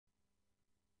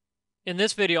In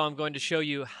this video, I'm going to show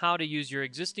you how to use your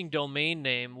existing domain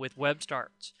name with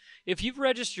WebStarts. If you've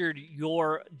registered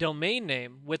your domain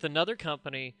name with another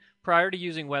company prior to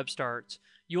using WebStarts,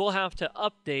 you will have to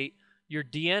update your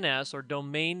DNS or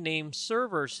domain name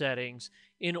server settings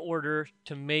in order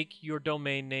to make your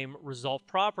domain name resolve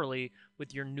properly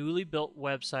with your newly built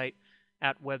website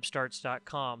at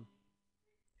webstarts.com.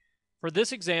 For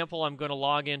this example, I'm going to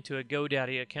log into a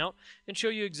Godaddy account and show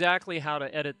you exactly how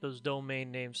to edit those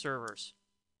domain name servers.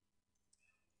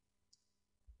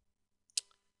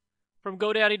 From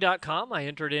GoDaddy.com, I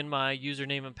entered in my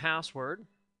username and password,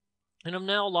 and I'm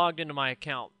now logged into my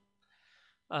account.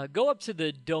 Go up to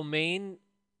the Domains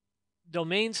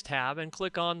tab and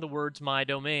click on the words My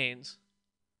Domains.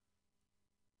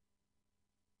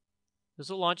 This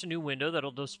will launch a new window that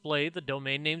will display the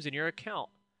domain names in your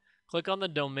account. Click on the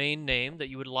domain name that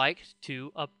you would like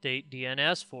to update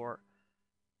DNS for.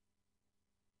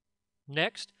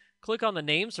 Next, click on the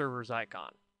name servers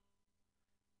icon.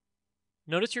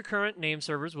 Notice your current name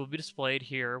servers will be displayed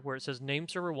here where it says name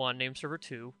server 1, name server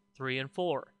 2, 3, and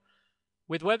 4.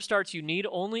 With WebStarts, you need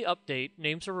only update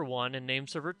name server 1 and name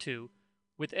server 2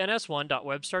 with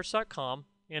ns1.webstarts.com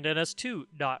and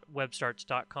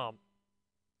ns2.webstarts.com.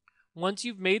 Once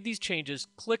you've made these changes,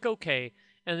 click OK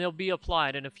and they'll be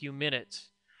applied in a few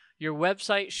minutes. Your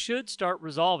website should start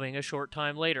resolving a short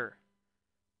time later.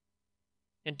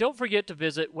 And don't forget to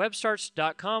visit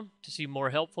webstarts.com to see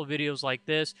more helpful videos like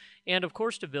this and, of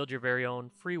course, to build your very own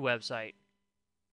free website.